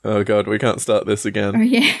Oh god, we can't start this again. Oh,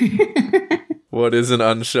 yeah. What is an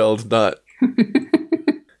unshelled nut?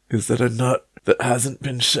 Is it a nut that hasn't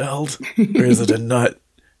been shelled? Or is it a nut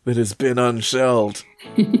that has been unshelled?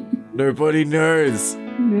 Nobody knows.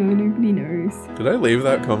 No, nobody knows. Did I leave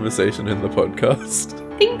that conversation in the podcast?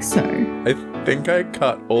 I think so. I think I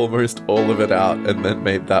cut almost all of it out and then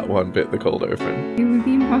made that one bit the cold open. It would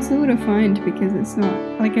be impossible to find because it's not,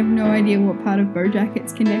 like, I have no idea what part of BoJack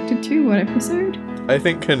it's connected to, what episode. I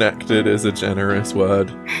think connected is a generous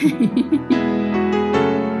word.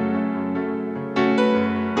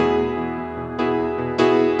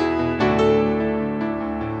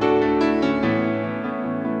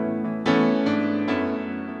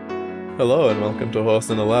 Hello and welcome to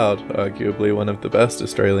Horse and Aloud, arguably one of the best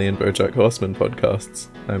Australian BoJack Horseman podcasts.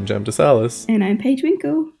 I'm Jem DeSalis. And I'm Paige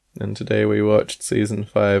Winkle. And today we watched Season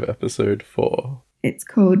 5, Episode 4. It's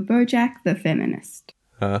called BoJack the Feminist.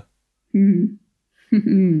 Huh?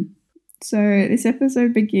 So this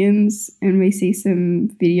episode begins and we see some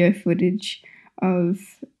video footage of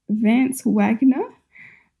Vance Wagner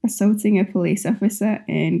assaulting a police officer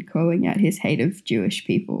and calling out his hate of Jewish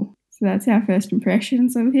people. So that's our first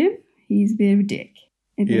impressions of him. He's a bit of a dick.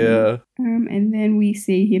 And then we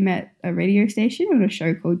see him at a radio station on a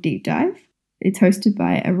show called Deep Dive. It's hosted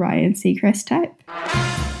by a Ryan Seacrest type.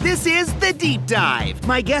 This is The Deep Dive.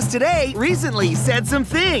 My guest today recently said some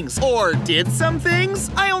things, or did some things.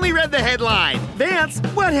 I only read the headline. Vance,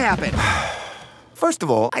 what happened? First of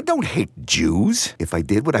all, I don't hate Jews. If I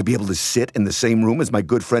did, would I be able to sit in the same room as my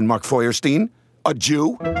good friend Mark Feuerstein? A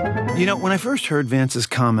Jew? You know, when I first heard Vance's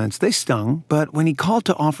comments, they stung, but when he called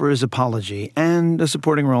to offer his apology and a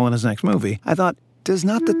supporting role in his next movie, I thought, does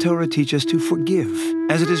not the Torah teach us to forgive?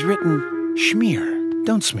 As it is written, schmear,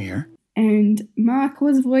 don't smear. And Mark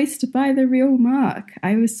was voiced by the real Mark.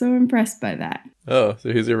 I was so impressed by that. Oh,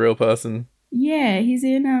 so he's a real person? Yeah, he's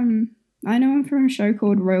in, I know him from a show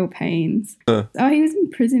called Royal Pains. Huh. Oh, he was in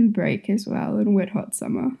Prison Break as well, in Wet Hot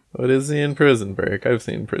Summer. What is he in Prison Break? I've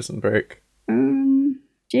seen Prison Break.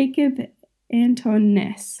 Jacob Anton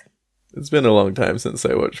Ness. It's been a long time since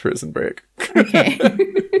I watched Prison Break. Okay.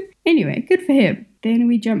 Anyway, good for him. Then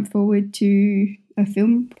we jump forward to a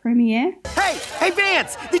film premiere. Hey,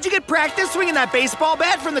 Vance, did you get practice swinging that baseball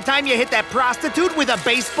bat from the time you hit that prostitute with a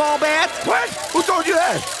baseball bat? What? Who told you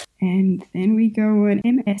that? And then we go on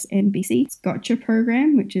MSNBC's Gotcha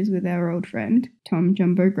program, which is with our old friend, Tom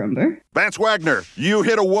Jumbo Grumbo. Vance Wagner, you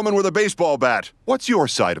hit a woman with a baseball bat. What's your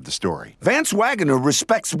side of the story? Vance Wagner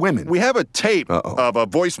respects women. We have a tape of a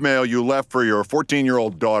voicemail you left for your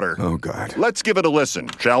 14-year-old daughter. Oh, God. Let's give it a listen,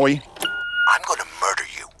 shall we? I'm gonna murder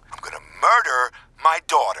you. I'm gonna murder my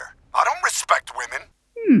daughter. I don't respect women.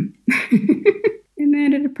 And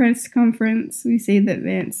then at a press conference, we see that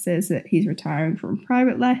Vance says that he's retiring from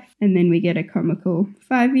private life, and then we get a comical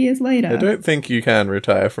 5 years later. I don't think you can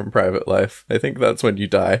retire from private life. I think that's when you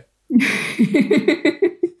die.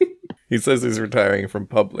 He says he's retiring from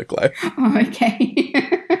public life. Oh, okay.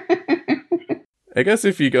 I guess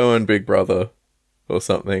if you go on Big Brother or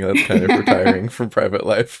something, that's kind of retiring from private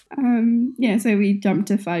life. Yeah, so we jump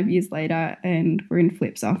to 5 years later and we're in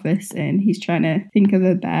Flip's office and he's trying to think of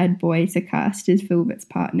a bad boy to cast as Filbert's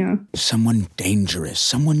partner. Someone dangerous,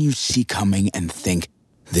 someone you see coming and think,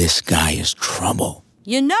 this guy is trouble.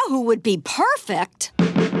 You know who would be perfect?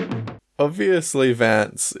 Obviously,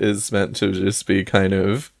 Vance is meant to just be kind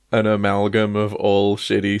of an amalgam of all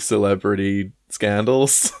shitty celebrity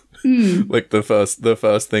scandals. Like the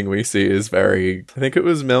first thing we see is I think it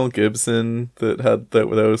was Mel Gibson that had there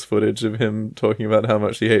was footage of him talking about how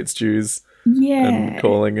much he hates Jews. Yeah. And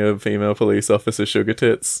calling a female police officer sugar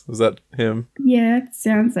tits. Was that him? Yeah, it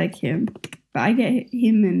sounds like him. But I get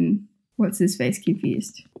him and what's his face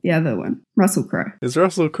confused. The other one. Russell Crowe. Is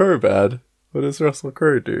Russell Crowe bad? What does Russell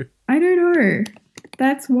Crowe do? I don't know.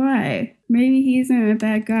 That's why. Maybe he isn't a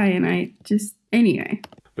bad guy and anyway.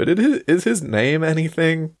 But is his name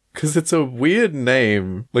anything? Because it's a weird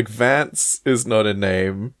name. Like, Vance is not a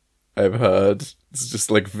name, I've heard. It's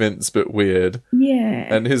just like Vince, but weird.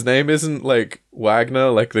 Yeah. And his name isn't like Wagner,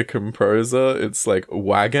 like the composer. It's like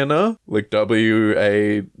Wagoner, like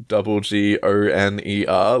Waggoner,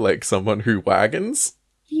 like someone who wagons.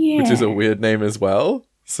 Yeah. Which is a weird name as well.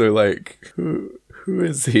 So, like, who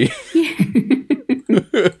is he? Yeah.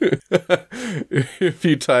 If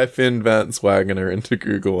you type in Vance Wagner into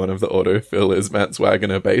Google, one of the autofill is Vance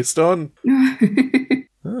Wagner based on.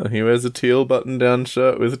 Oh, he wears a teal button-down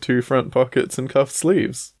shirt with 2 front pockets and cuffed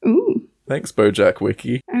sleeves. Ooh. Thanks, BoJack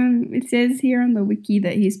Wiki. It says here on the wiki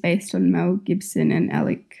that he's based on Mel Gibson and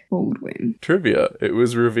Alec Baldwin. Trivia. It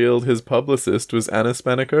was revealed his publicist was Anna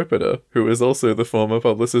Spanakopita, who is also the former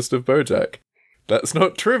publicist of BoJack. That's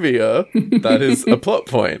not trivia. That is a plot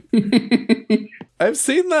point. I've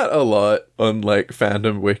seen that a lot on like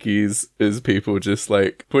fandom wikis, is people just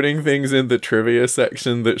like putting things in the trivia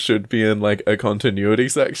section that should be in like a continuity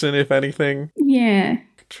section, if anything. Yeah.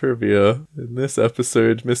 Trivia. In this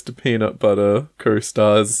episode, Mr. Peanut Butter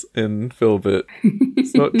co-stars in Filbert.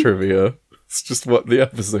 It's not trivia. It's just what the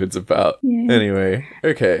episode's about. Yeah. Anyway,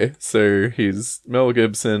 okay, so he's Mel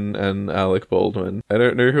Gibson and Alec Baldwin. I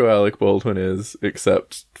don't know who Alec Baldwin is,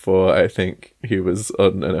 except for I think he was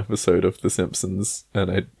on an episode of The Simpsons,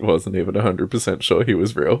 and I wasn't even 100% sure he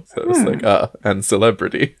was real. So it's like, and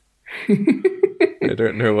celebrity. I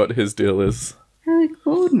don't know what his deal is. Alec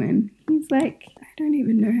Baldwin. He's like, I don't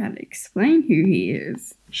even know how to explain who he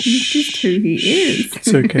is. He's just who he is.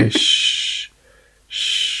 It's okay. Shh.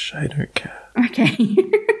 Shh. I don't care. Okay.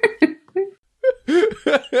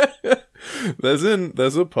 There's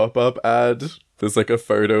a pop-up ad. There's like a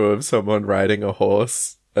photo of someone riding a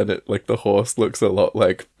horse, and it like the horse looks a lot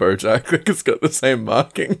like BoJack. Like it's got the same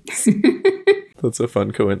markings. That's a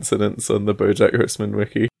fun coincidence on the BoJack Horseman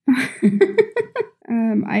wiki.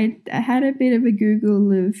 I had a bit of a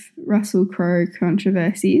Google of Russell Crowe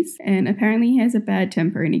controversies, and apparently he has a bad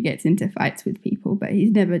temper and he gets into fights with people, but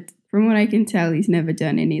he's never, from what I can tell, he's never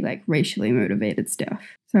done any like racially motivated stuff.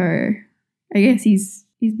 So I guess he's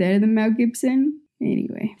better than Mel Gibson.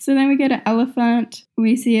 Anyway, so then we go to Elephant.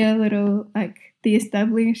 We see a little, like, the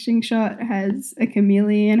establishing shot has a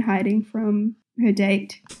chameleon hiding from her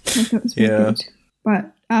date. I thought it was really good.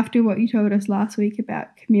 But after what you told us last week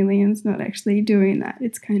about chameleons not actually doing that,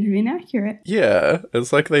 it's kind of inaccurate. Yeah,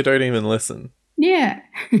 it's like they don't even listen. Yeah.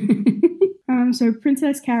 So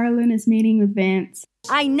Princess Carolyn is meeting with Vance.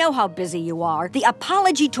 I know how busy you are. The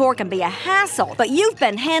apology tour can be a hassle, but you've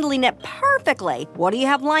been handling it perfectly. What do you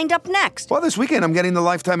have lined up next? Well, this weekend I'm getting the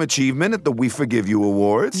Lifetime Achievement at the We Forgive You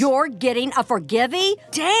Awards. You're getting a forgivey?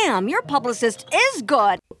 Damn, your publicist is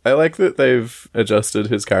good. I like that they've adjusted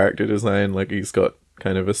his character design. Like, he's got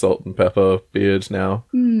kind of a salt and pepper beard now.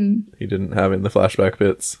 He didn't have in the flashback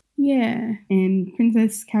bits. Yeah, and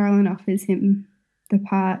Princess Carolyn offers him the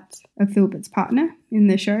part of Filbert's partner in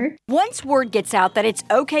the show. Once word gets out that it's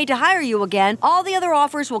okay to hire you again, all the other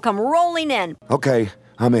offers will come rolling in. Okay,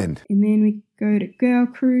 I'm in. And then we go to Girl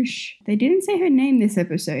Crush. They didn't say her name this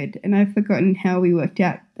episode, and I've forgotten how we worked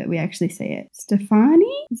out that we actually say it.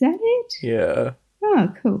 Stefani? Is that it? Yeah.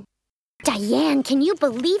 Oh, cool. Diane, can you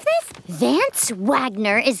believe this? Vance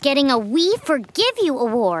Wagner is getting a We Forgive You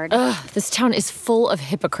award. Ugh, this town is full of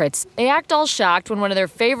hypocrites. They act all shocked when one of their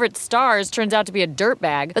favorite stars turns out to be a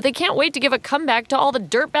dirtbag, but they can't wait to give a comeback to all the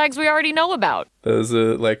dirtbags we already know about. There's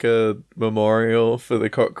a memorial for the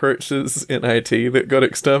cockroaches in IT that got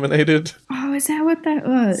exterminated. Oh, is that what that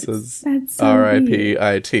was? It says That's so R.I.P. weird.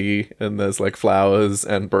 IT, and there's like flowers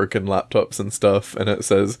and broken laptops and stuff, and it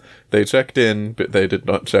says they checked in, but they did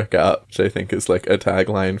not check out, which I think is like a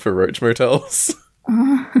tagline for Roach Motels.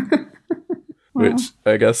 Wow. Which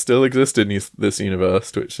I guess still exist in this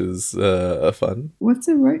universe, which is fun. What's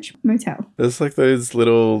a Roach Motel? There's like those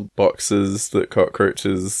little boxes that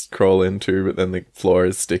cockroaches crawl into, but then the floor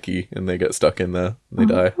is sticky and they get stuck in there and they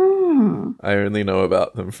die. I only know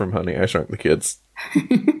about them from Honey, I Shrunk the Kids.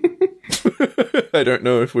 I don't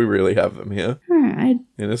know if we really have them here.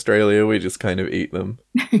 In Australia, we just kind of eat them.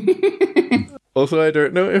 Also, I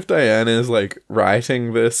don't know if Diane is, like,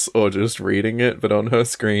 writing this or just reading it, but on her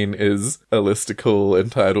screen is a listicle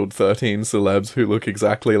entitled 13 Celebs Who Look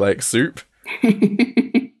Exactly Like Soup.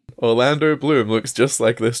 Orlando Bloom looks just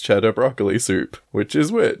like this cheddar broccoli soup. Which is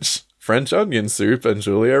which? French onion soup and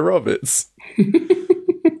Julia Roberts.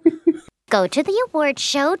 Go to the awards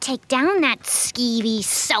show, take down that skeevy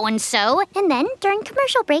so-and-so, and then during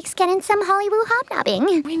commercial breaks get in some Hollywood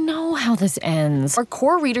hobnobbing. We know how this ends. Our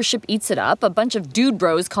core readership eats it up, a bunch of dude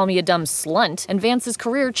bros call me a dumb slunt, and Vance's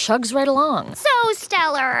career chugs right along. So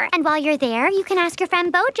stellar! And while you're there, you can ask your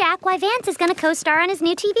friend BoJack why Vance is going to co-star on his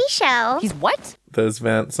new TV show. He's what? There's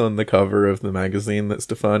Vance on the cover of the magazine that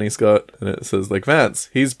Stefani's got, and it says, like, Vance,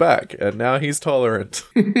 he's back, and now he's tolerant.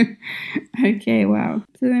 Okay, wow.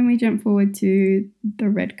 So then we jump forward to the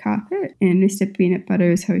red carpet, and Mr. Peanut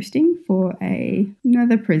Butter is hosting for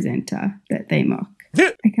another presenter that they mock.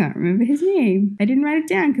 I can't remember his name. I didn't write it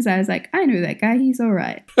down because I was like, I know that guy, he's all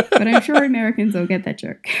right. But I'm sure Americans will get that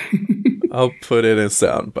joke. I'll put it in a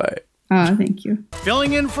soundbite. Oh, thank you.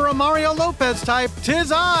 Filling in for a Mario Lopez type,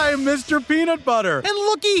 'tis I, Mr. Peanut Butter. And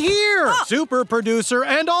looky here, super producer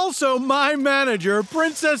and also my manager,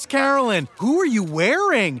 Princess Carolyn. Who are you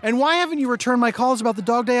wearing? And why haven't you returned my calls about the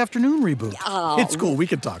Dog Day Afternoon reboot? Oh. It's cool, we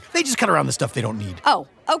can talk. They just cut around the stuff they don't need. Oh,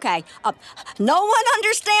 Okay, no one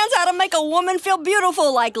understands how to make a woman feel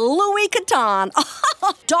beautiful like Louis Vuitton.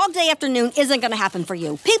 Dog Day Afternoon isn't going to happen for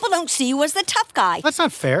you. People don't see you as the tough guy. That's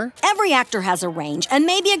not fair. Every actor has a range, and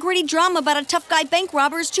maybe a gritty drama about a tough guy bank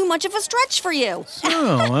robber is too much of a stretch for you. So,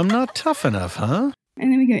 I'm not tough enough, huh? And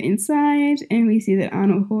then we go inside, and we see that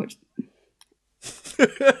Arnold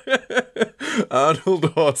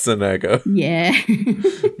Schwarzenegger. Yeah.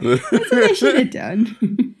 That's what I should have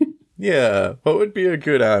done. Yeah, what would be a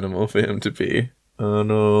good animal for him to be?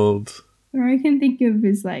 Arnold. Or I can think of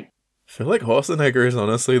is like... I feel like Schwarzenegger is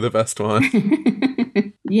honestly the best one.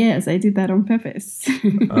 Yes, I did that on purpose.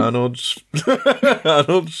 Arnold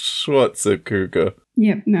Schwarzenegger.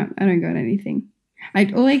 Yep, no, I don't got anything.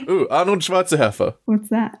 Ooh, Arnold Schwarzenegger. What's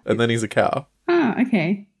that? And then he's a cow. Oh,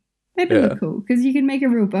 okay. That'd be really cool, because you can make a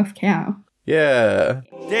real buff cow. Yeah.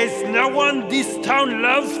 There's no one this town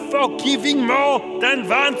loves for giving more than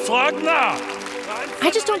Vance Ragnar. I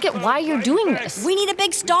just don't get why you're doing this. We need a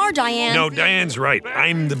big star, Diane. No, Diane's right.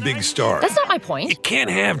 I'm the big star. That's not my point. You can't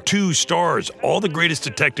have two stars. All the greatest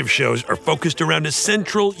detective shows are focused around a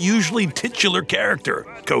central, usually titular character.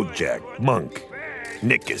 Kojak, Monk,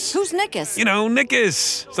 Nickus. Who's Nickus? You know,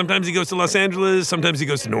 Nickus. Sometimes he goes to Los Angeles, sometimes he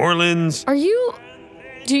goes to New Orleans.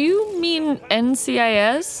 Do you mean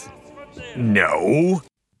NCIS? No.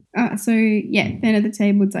 So, yeah, then at the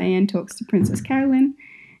table, Diane talks to Princess Carolyn,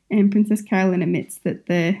 and Princess Carolyn admits that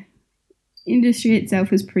the industry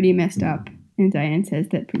itself is pretty messed up, and Diane says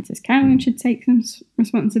that Princess Carolyn should take some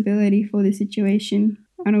responsibility for the situation.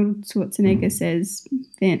 Arnold Schwarzenegger says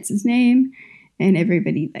Vance's name, and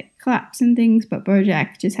everybody claps and things, but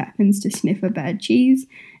Bojack just happens to sniff a bad cheese,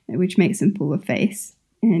 which makes him pull a face.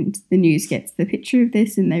 And the news gets the picture of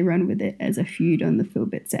this and they run with it as a feud on the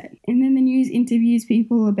Filbert set. And then the news interviews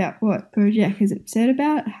people about what Bojack is upset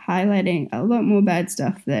about, highlighting a lot more bad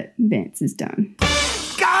stuff that Vance has done.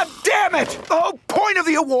 God damn it! The whole point of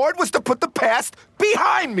the award was to put the past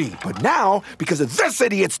behind me. But now, because of this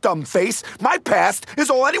idiot's dumb face, my past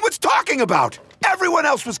is all anyone's talking about. Everyone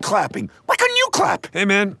else was clapping. Why couldn't you clap? Hey,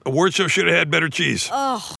 man, award show should have had better cheese.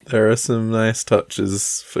 Oh. There are some nice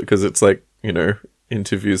touches because it's like,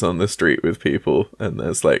 interviews on the street with people, and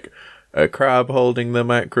there's a crab holding the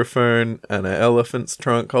microphone and an elephant's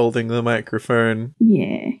trunk holding the microphone.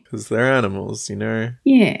 Yeah. Because they're animals,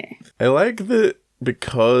 Yeah. I like that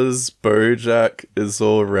because Bojack is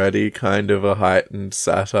already kind of a heightened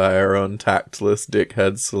satire on tactless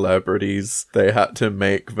dickhead celebrities, they had to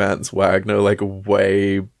make Vance Wagner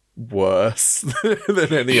way worse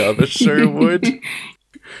than any other show would.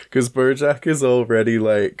 Because Bojack is already,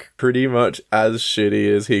 pretty much as shitty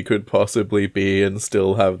as he could possibly be and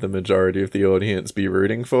still have the majority of the audience be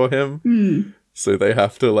rooting for him. Mm. So they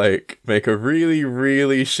have to, make a really,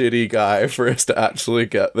 really shitty guy for us to actually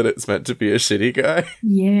get that it's meant to be a shitty guy.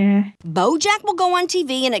 Yeah. Bojack will go on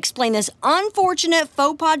TV and explain this unfortunate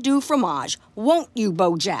faux pas du fromage. Won't you,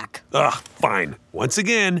 Bojack? Fine. Once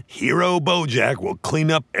again, hero Bojack will clean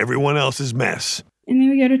up everyone else's mess. And then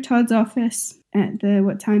we go to Todd's office at the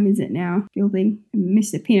what time is it now building. And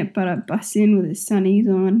Mr. Peanut Butter busts in with his sunnies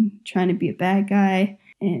on, trying to be a bad guy.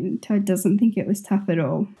 And Todd doesn't think it was tough at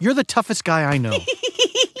all. You're the toughest guy I know.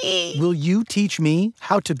 Will you teach me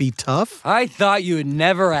how to be tough? I thought you would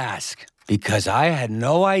never ask, because I had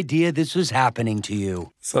no idea this was happening to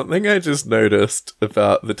you. Something I just noticed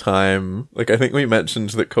about the time, I think we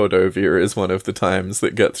mentioned that Cordovia is one of the times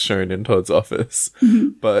that gets shown in Todd's office.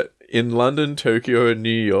 But in London, Tokyo, and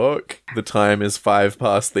New York, the time is 5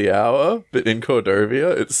 past the hour, but in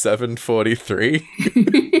Cordovia, it's 7:43.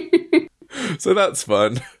 So that's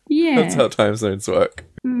fun. Yeah. That's how time zones work.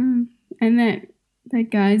 And that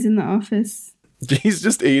guy's in the office. He's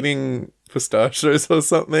just eating pistachios or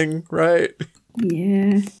something, right?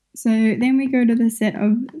 Yeah. So then we go to the set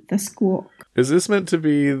of The Squawk. Is this meant to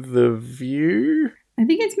be The View? I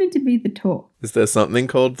think it's meant to be The Talk. Is there something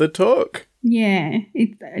called The Talk? Yeah.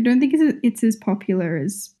 I don't think it's as popular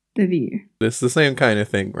as The View. It's the same kind of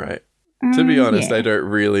thing, right? To be honest, yeah. I don't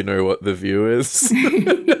really know what The View is.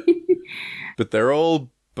 But they're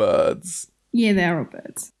all birds. Yeah, they're all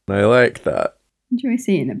birds. I like that. Enjoy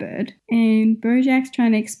seeing a bird. And Bojack's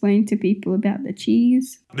trying to explain to people about the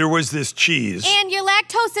cheese. There was this cheese. And you're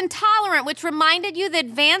lactose intolerant, which reminded you that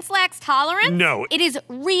Vance lacks tolerance? No. It is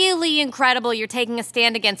really incredible you're taking a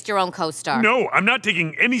stand against your own co-star. No, I'm not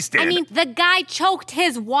taking any stand. I mean, the guy choked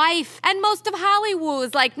his wife, and most of Hollywood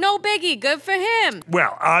is like, no biggie, good for him.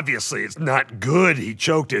 Well, obviously it's not good he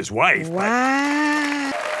choked his wife.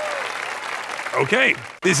 Wow. Okay,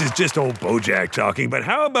 this is just old Bojack talking, but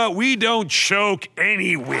how about we don't choke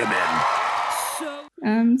any women?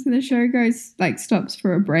 So the show stops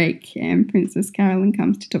for a break, and Princess Carolyn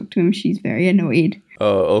comes to talk to him. She's very annoyed.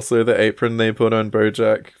 Oh, also the apron they put on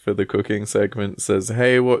BoJack for the cooking segment says,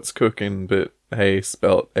 "Hey, what's cooking?" But hey,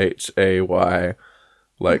 spelt Hay,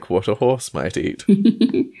 like what a horse might eat.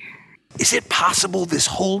 Is it possible this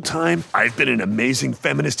whole time I've been an amazing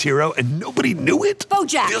feminist hero and nobody knew it?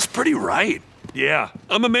 BoJack! Feels pretty right. Yeah,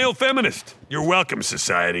 I'm a male feminist. You're welcome,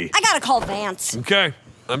 society. I gotta call Vance. Okay,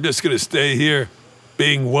 I'm just gonna stay here,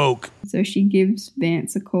 being woke. So she gives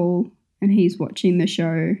Vance a call, and he's watching the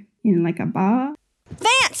show in like a bar.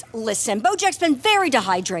 Vance! Listen, BoJack's been very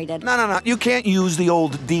dehydrated. No. You can't use the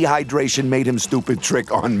old dehydration made him stupid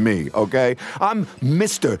trick on me, okay? I'm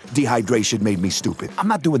Mr. Dehydration made me stupid. I'm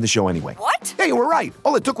not doing the show anyway. What? Yeah, you were right.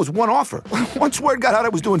 All it took was one offer. Once word got out I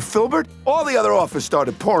was doing Filbert, all the other offers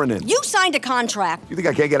started pouring in. You signed a contract. You think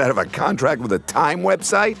I can't get out of a contract with a Time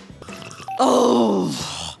website?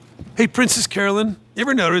 Oh. Hey, Princess Carolyn, you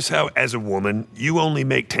ever notice how, as a woman, you only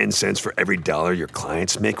make 10 cents for every dollar your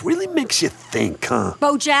clients make? Really makes you think, huh?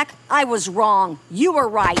 BoJack, I was wrong. You were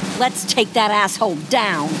right. Let's take that asshole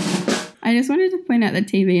down. I just wanted to point out the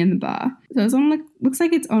TV in the bar. So it's on, looks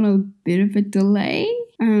like it's on a bit of a delay,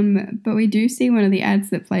 but we do see one of the ads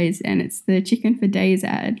that plays, and it's the Chicken for Days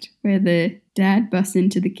ad, where the dad busts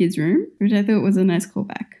into the kids' room, which I thought was a nice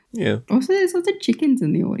callback. Yeah. Also, there's lots of chickens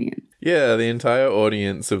in the audience. Yeah, the entire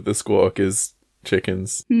audience of the Squawk is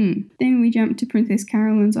chickens. Then we jump to Princess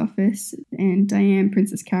Carolyn's office, and Diane,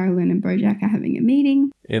 Princess Carolyn, and BoJack are having a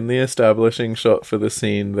meeting. In the establishing shot for the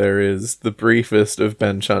scene, there is the briefest of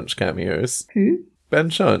Ben Chunch cameos. Who? Ben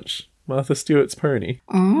Chunch, Martha Stewart's pony.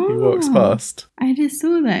 Oh. He walks past. I just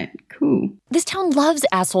saw that. Cool. This town loves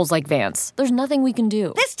assholes like Vance. There's nothing we can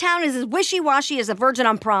do. This town is as wishy-washy as a virgin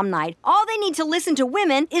on prom night. All they need to listen to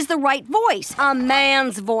women is the right voice. A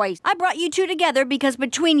man's voice. I brought you two together because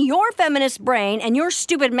between your feminist brain and your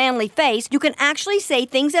stupid manly face, you can actually say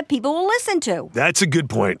things that people will listen to. That's a good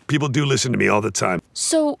point. People do listen to me all the time.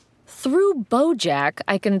 So, through BoJack,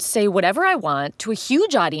 I can say whatever I want to a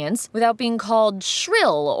huge audience without being called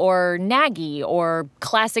shrill or naggy or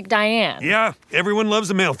classic Diane. Yeah, everyone loves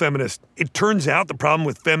a male feminist. It turns out the problem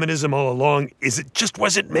with feminism all along is it just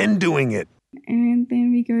wasn't men doing it. And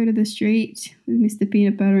then we go to the street with Mr.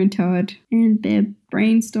 Peanut Butter and Todd, and they're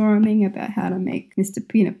brainstorming about how to make Mr.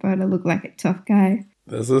 Peanut Butter look like a tough guy.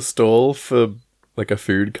 There's a stall for, like, a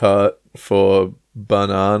food cart for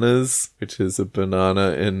bananas, which is a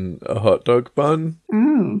banana in a hot dog bun.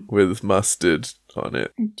 Oh. With mustard on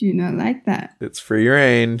it. I do not like that. It's free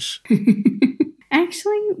range.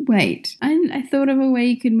 Actually, wait. I thought of a way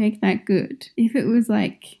you could make that good. If it was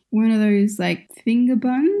like one of those like finger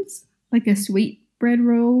buns, like a sweet bread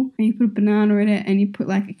roll, and you put a banana in it and you put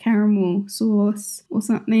like a caramel sauce or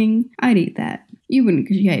something, I'd eat that. You wouldn't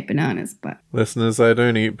because you hate bananas, but... Listeners, I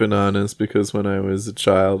don't eat bananas because when I was a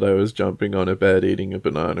child, I was jumping on a bed eating a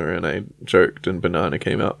banana and I choked and banana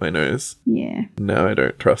came out my nose. Yeah. Now I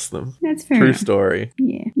don't trust them. That's fair True enough. story.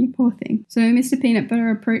 Yeah, you poor thing. So Mr. Peanut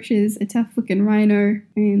Butter approaches a tough-looking rhino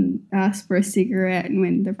and asks for a cigarette, and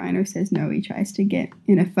when the rhino says no, he tries to get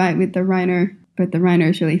in a fight with the rhino, but the rhino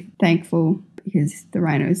is really thankful because the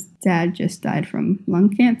rhino's dad just died from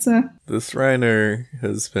lung cancer. This rhino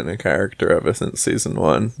has been a character ever since season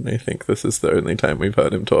 1. I think this is the only time we've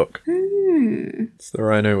heard him talk. It's the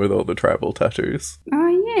rhino with all the tribal tattoos.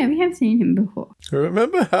 Oh yeah, we have seen him before.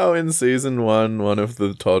 Remember how in season 1, one of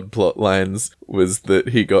the Todd plot lines was that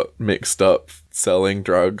he got mixed up selling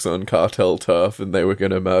drugs on cartel turf and they were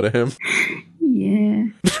going to murder him? Yeah.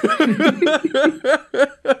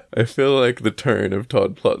 I feel like the tone of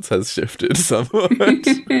Todd plots has shifted somewhat.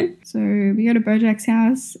 So we go to BoJack's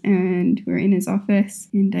house and we're in his office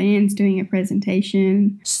and Diane's doing a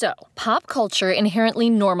presentation. So, pop culture inherently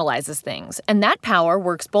normalizes things, and that power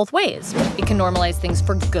works both ways. It can normalize things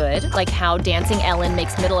for good, like how Dancing Ellen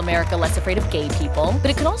makes middle America less afraid of gay people,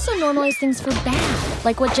 but it can also normalize things for bad,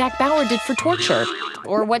 like what Jack Bauer did for torture,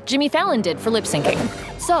 or what Jimmy Fallon did for lip syncing.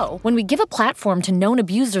 So, when we give a platform to known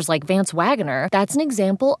abusers like Vance Wagner, that's an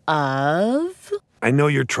example of... I know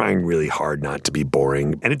you're trying really hard not to be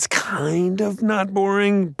boring, and it's kind of not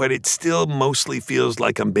boring, but it still mostly feels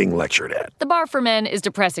like I'm being lectured at. The bar for men is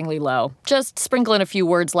depressingly low. Just sprinkle in a few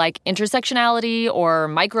words like intersectionality or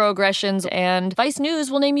microaggressions, and Vice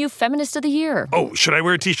News will name you Feminist of the Year. Oh, should I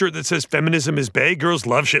wear a t-shirt that says feminism is bae? Girls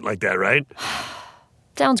love shit like that, right?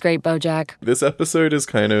 Sounds great, BoJack. This episode is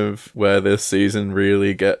kind of where this season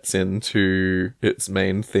really gets into its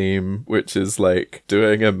main theme, which is like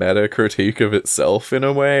doing a meta critique of itself in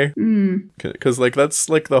a way. Because like that's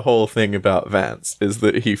like the whole thing about Vance, is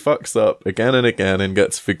that he fucks up again and again and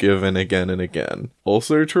gets forgiven again and again.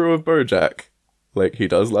 Also true of BoJack. Like, he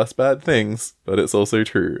does less bad things, but it's also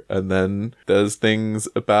true. And then there's things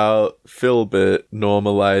about Filbert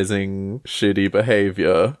normalizing shitty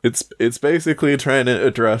behavior. It's basically trying to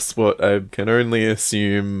address what I can only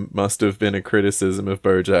assume must have been a criticism of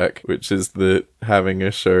BoJack, which is that having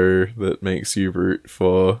a show that makes you root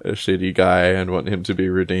for a shitty guy and want him to be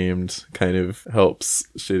redeemed kind of helps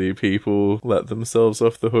shitty people let themselves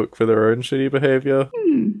off the hook for their own shitty behavior.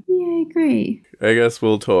 Yeah, I agree. I guess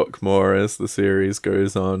we'll talk more as the series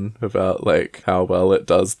goes on about, like, how well it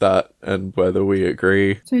does that and whether we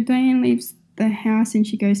agree. So Diane leaves the house and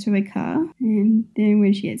she goes to her car. And then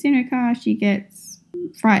when she gets in her car, she gets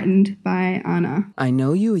frightened by Anna. I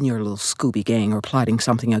know you and your little Scooby gang are plotting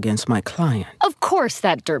something against my client. Of course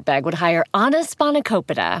that dirtbag would hire Anna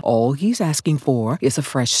Spanakopita. All he's asking for is a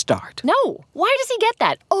fresh start. No. Why does he get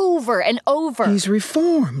that over and over? He's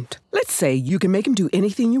reformed. Let's say you can make him do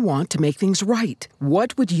anything you want to make things right.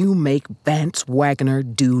 What would you make Vance Wagner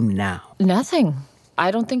do now? Nothing. I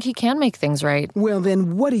don't think he can make things right. Well,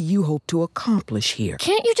 then what do you hope to accomplish here?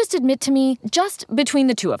 Can't you just admit to me, just between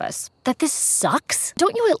the two of us, that this sucks?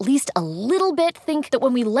 Don't you at least a little bit think that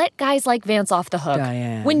when we let guys like Vance off the hook,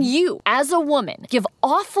 Diane. when you, as a woman, give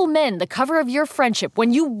awful men the cover of your friendship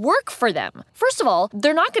when you work for them, first of all,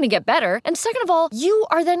 they're not going to get better, and second of all, you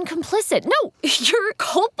are then complicit. No, you're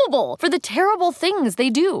culpable for the terrible things they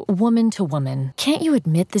do, woman to woman. Can't you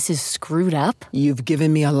admit this is screwed up? You've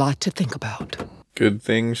given me a lot to think about. Good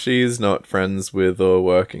thing she's not friends with or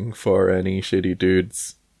working for any shitty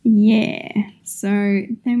dudes. Yeah. So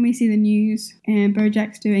then we see the news and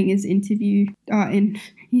BoJack's doing his interview. And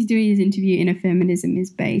he's doing his interview in a Feminism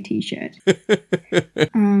is Bae t-shirt.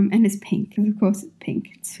 And it's pink. Because of course it's pink.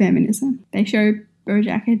 It's feminism. They show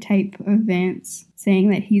BoJack a tape of Vance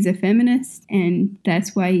saying that he's a feminist and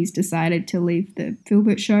that's why he's decided to leave the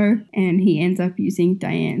Filbert show, and he ends up using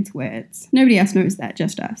Diane's words. Nobody else knows that,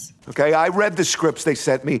 just us. Okay, I read the scripts they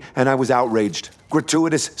sent me and I was outraged.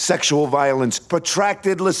 Gratuitous sexual violence,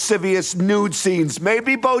 protracted lascivious nude scenes.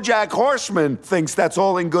 Maybe BoJack Horseman thinks that's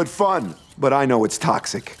all in good fun. But I know it's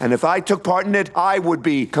toxic. And if I took part in it, I would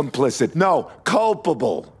be complicit. No,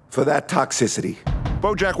 culpable for that toxicity.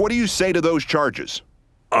 BoJack, what do you say to those charges?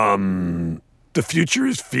 The future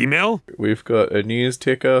is female? We've got a news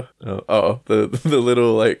ticker. The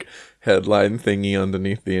little, like, headline thingy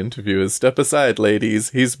underneath the interview is, "Step aside,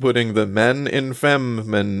 ladies. He's putting the men in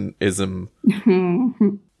feminism."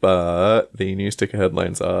 But the news ticker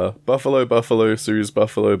headlines are, "Buffalo Buffalo sues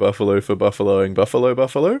Buffalo Buffalo for buffaloing Buffalo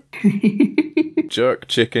Buffalo." Jerk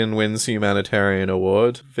Chicken wins humanitarian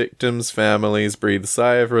award. Victims' families breathe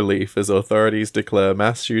sigh of relief as authorities declare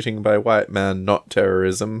mass shooting by white man not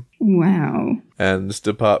terrorism. Wow. And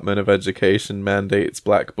Department of Education mandates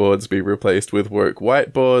blackboards be replaced with woke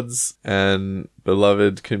whiteboards. And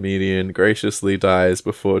beloved comedian graciously dies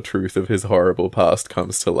before truth of his horrible past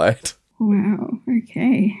comes to light. Wow,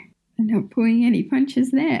 okay. I'm not pulling any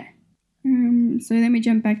punches there. So then we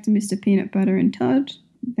jump back to Mr. Peanut Butter and Todd.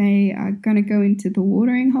 They are going to go into the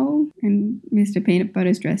watering hole, and Mr. Peanut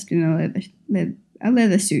Butter's dressed in a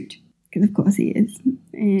leather suit, because of course he is.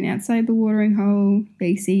 And outside the watering hole,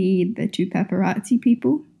 they see the two paparazzi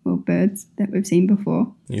people, or birds, that we've seen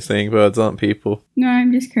before. You saying birds aren't people? No,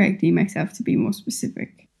 I'm just correcting myself to be more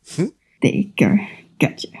specific. There you go.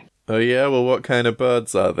 Gotcha. Oh yeah? Well, what kind of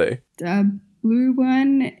birds are they? A blue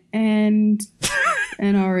one and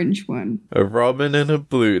an orange one. A robin and a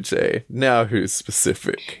blue jay. Now who's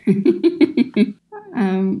specific? So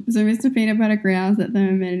Mr. Peanut Butter growls at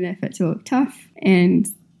them in an effort to look tough, and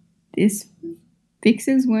this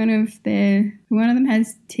fixes one of them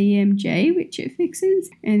has TMJ, which it fixes,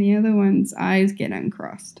 and the other one's eyes get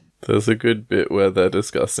uncrossed. There's a good bit where they're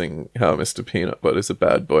discussing how Mr. Peanut Butter's a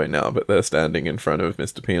bad boy now, but they're standing in front of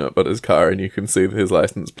Mr. Peanut Butter's car and you can see his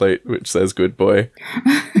license plate, which says good boy.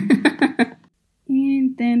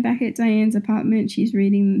 And then back at Diane's apartment, she's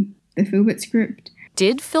reading the Filbert script.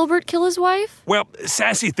 Did Filbert kill his wife? Well,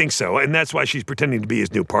 Sassy thinks so, and that's why she's pretending to be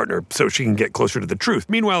his new partner, so she can get closer to the truth.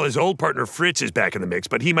 Meanwhile, his old partner Fritz is back in the mix,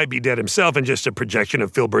 but he might be dead himself and just a projection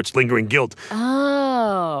of Filbert's lingering guilt.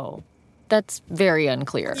 Oh. That's very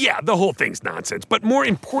unclear. Yeah, the whole thing's nonsense. But more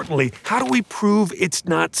importantly, how do we prove it's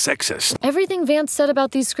not sexist? Everything Vance said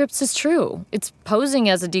about these scripts is true. It's posing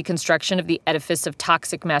as a deconstruction of the edifice of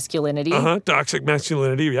toxic masculinity. Toxic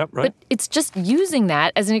masculinity, yep, right. But it's just using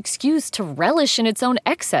that as an excuse to relish in its own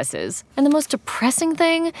excesses. And the most depressing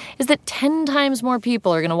thing is that 10 times more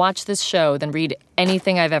people are going to watch this show than read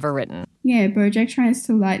anything I've ever written. Yeah, BoJack tries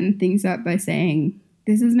to lighten things up by saying,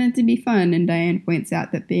 "This is meant to be fun," and Diane points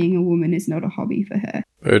out that being a woman is not a hobby for her.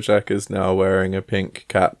 BoJack is now wearing a pink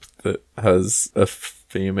cap that has a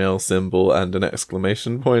female symbol and an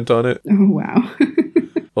exclamation point on it. Oh, wow.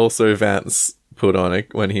 Also, Vance put on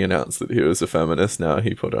when he announced that he was a feminist, now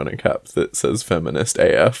he put on a cap that says feminist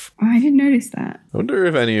AF. Oh, I didn't notice that. I wonder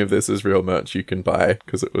if any of this is real merch you can buy,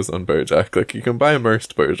 because it was on BoJack. Like, you can buy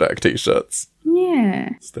most BoJack t-shirts. Yeah.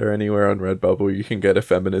 Is there anywhere on Redbubble you can get a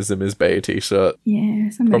Feminism is Bae t-shirt? Yeah,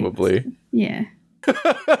 probably. Yeah.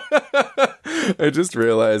 I just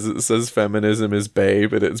realized it says feminism is bae,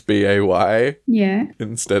 but it's BAY. Yeah.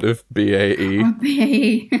 Instead of BAE. Oh,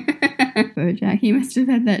 BAE. BoJack, he must have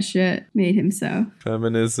had that shirt made himself.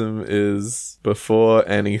 Feminism is before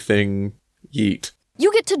anything yeet.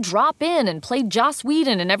 You get to drop in and play Joss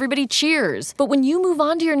Whedon and everybody cheers. But when you move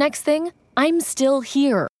on to your next thing, I'm still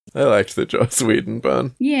here. I liked the Joss Whedon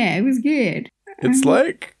pun. Yeah, it was good. It's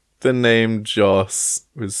like the name Joss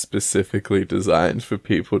was specifically designed for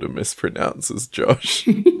people to mispronounce as Josh.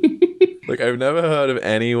 Like, I've never heard of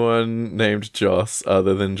anyone named Joss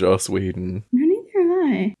other than Joss Whedon. No, neither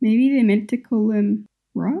have I. Maybe they meant to call him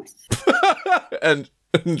Ross? and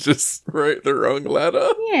just wrote the wrong letter?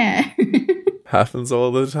 Yeah. Happens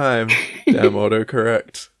all the time. Damn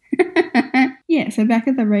autocorrect. Yeah, so back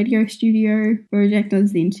at the radio studio, BoJack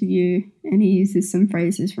does the interview and he uses some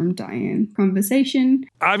phrases from Diane's conversation.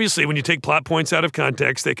 Obviously, when you take plot points out of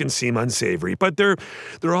context, they can seem unsavory, but they're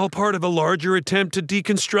all part of a larger attempt to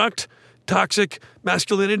deconstruct toxic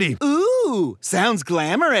masculinity. Ooh, sounds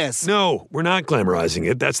glamorous. No, we're not glamorizing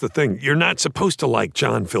it. That's the thing. You're not supposed to like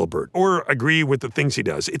John Filbert or agree with the things he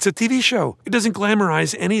does. It's a TV show. It doesn't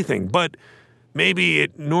glamorize anything, but maybe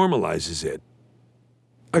it normalizes it.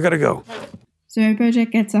 I gotta go. So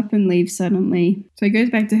BoJack gets up and leaves suddenly. So he goes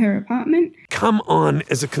back to her apartment. Come on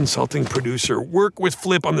as a consulting producer. Work with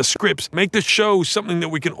Flip on the scripts. Make the show something that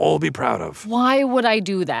we can all be proud of. Why would I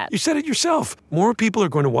do that? You said it yourself. More people are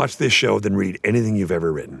going to watch this show than read anything you've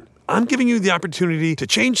ever written. I'm giving you the opportunity to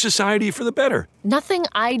change society for the better. Nothing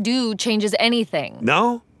I do changes anything.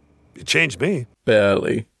 No? It changed me.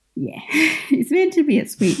 Barely. Yeah, it's meant to be a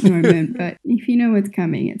sweet moment, but if you know what's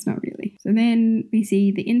coming, it's not really. So then we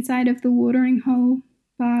see the inside of the watering hole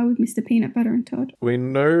bar with Mr. Peanut Butter and Todd. We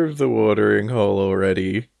know the watering hole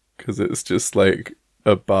already, because it's just like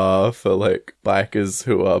a bar for like bikers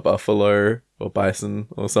who are buffalo or bison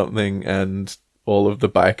or something, and all of the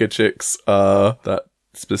biker chicks are that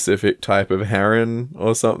specific type of heron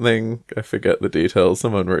or something. I forget the details.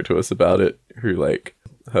 Someone wrote to us about it, who like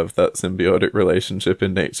have that symbiotic relationship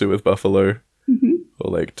in nature with buffalo,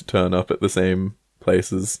 or like to turn up at the same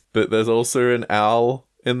places. But there's also an owl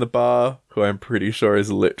in the bar who I'm pretty sure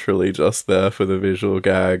is literally just there for the visual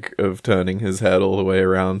gag of turning his head all the way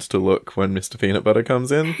around to look when Mr. Peanut Butter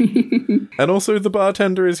comes in. And also the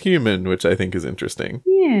bartender is human, which I think is interesting.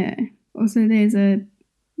 Yeah. Also there's a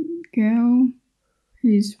girl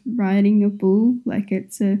who's riding a bull like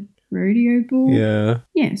it's a rodeo bull. Yeah.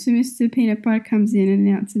 Yeah, so Mr. Peanut Butter comes in and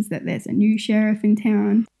announces that there's a new sheriff in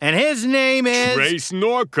town. And his name is... Trace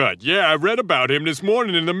Norcutt. Yeah, I read about him this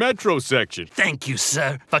morning in the Metro section. Thank you,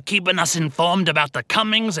 sir, for keeping us informed about the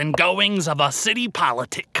comings and goings of our city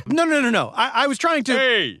politic. No. I was trying to...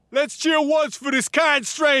 Hey, let's cheer once for this kind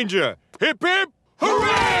stranger. Hip, hip,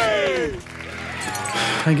 hooray!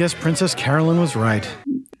 I guess Princess Carolyn was right.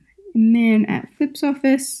 And then at Flip's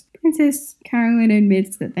office, Princess Carolyn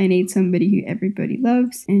admits that they need somebody who everybody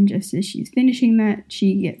loves, and just as she's finishing that,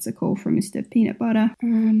 she gets a call from Mr. Peanut Butter.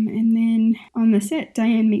 And then on the set,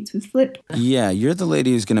 Diane meets with Flip. Yeah, you're the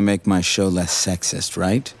lady who's gonna make my show less sexist,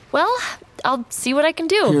 right? Well, I'll see what I can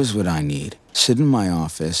do. Here's what I need. Sit in my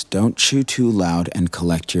office, don't chew too loud, and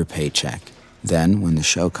collect your paycheck. Then, when the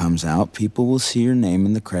show comes out, people will see your name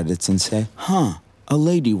in the credits and say, huh, a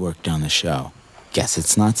lady worked on the show. Guess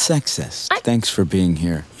it's not sexist. Thanks for being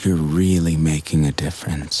here. You're really making a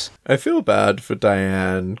difference. I feel bad for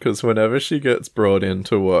Diane, because whenever she gets brought in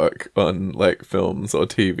to work on, like, films or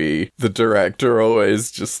TV, the director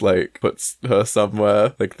always just, like, puts her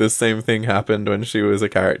somewhere. Like, the same thing happened when she was a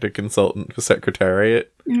character consultant for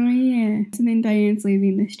Secretariat. Oh, yeah. So then Diane's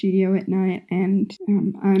leaving the studio at night, and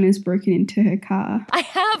Anna's broken into her car. I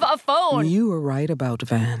have a phone! You were right about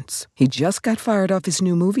Vance. He just got fired off his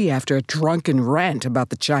new movie after a drunken rant about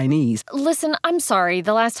the Chinese. Listen, I'm sorry.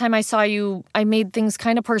 The last time I saw you, I made things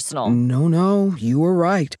kind of personal. No, you were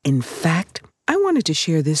right. In fact, I wanted to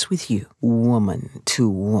share this with you, woman to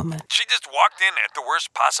woman. She just walked in at the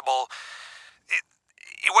worst possible...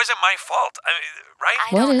 It wasn't my fault, right?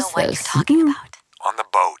 I don't know what you're talking about. On the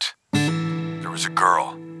boat, there was a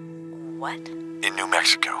girl. What? In New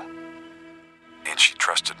Mexico. And she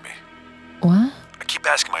trusted me. What? I keep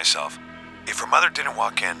asking myself, if her mother didn't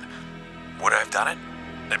walk in, would I have done it?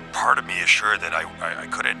 And part of me is sure that I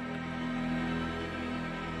couldn't.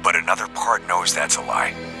 but another part knows that's a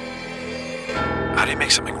lie. How do you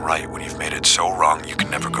make something right when you've made it so wrong you can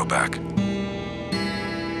never go back?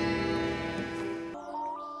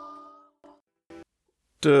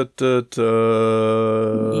 The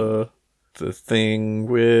thing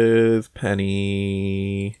with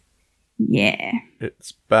Penny. Yeah.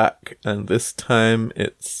 It's back, and this time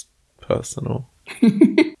it's personal.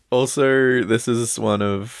 Also, this is one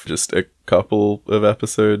of just a couple of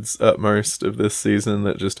episodes at most of this season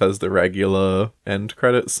that just has the regular end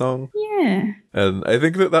credits song. Yeah. And I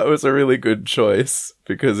think that was a really good choice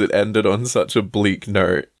because it ended on such a bleak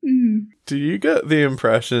note. Mm. Do you get the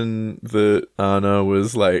impression that Anna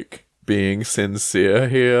was like being sincere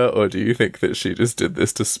here, or do you think that she just did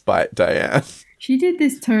this to spite Diane? She did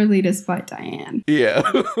this totally to spite Diane. Yeah.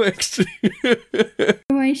 The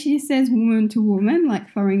way she says woman to woman,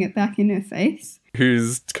 like throwing it back in her face.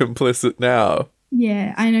 Who's complicit now?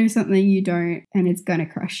 Yeah, I know something you don't, and it's gonna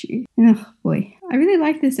crush you. Oh boy. I really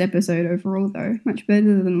like this episode overall though. Much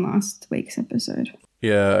better than last week's episode.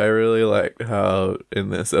 Yeah, I really liked how in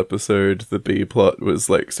this episode the B plot was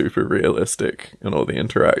like super realistic and all the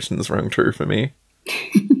interactions rang true for me.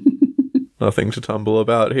 Nothing to tumble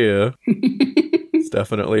about here. It's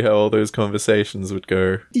definitely how all those conversations would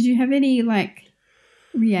go. Did you have any like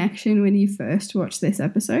reaction when you first watched this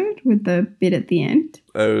episode with the bit at the end?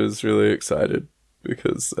 I was really excited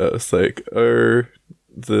because I was like, oh,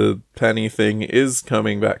 the Penny thing is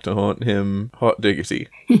coming back to haunt him. Hot diggity.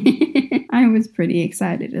 I was pretty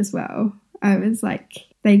excited as well. I was like,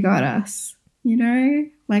 they got us, you know?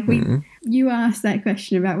 Like you asked that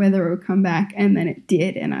question about whether it would come back, and then it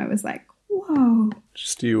did, and I was like, whoa.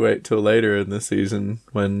 Just you wait till later in the season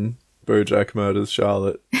when BoJack murders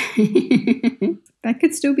Charlotte. That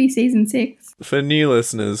could still be season 6. For new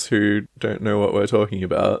listeners who don't know what we're talking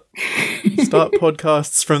about, start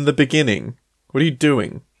podcasts from the beginning. What are you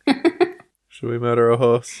doing? Should we murder a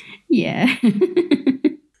horse? Yeah.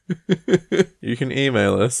 You can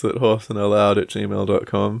email us at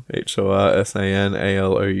horseandaloud@gmail.com,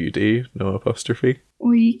 HORSANALOUD, no apostrophe.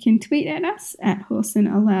 Or you can tweet at us at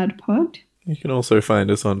horseandaloudpod. You can also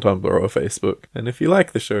find us on Tumblr or Facebook. And if you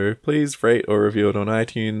like the show, please rate or review it on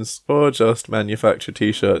iTunes, or just manufacture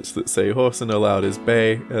t-shirts that say Horse and Aloud is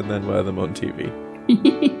bae, and then wear them on TV.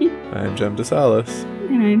 I'm Jem DeSalis.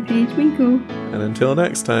 And I'm Paige Winkle. And until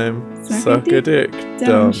next time, suck a dick,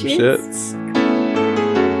 dumb shits.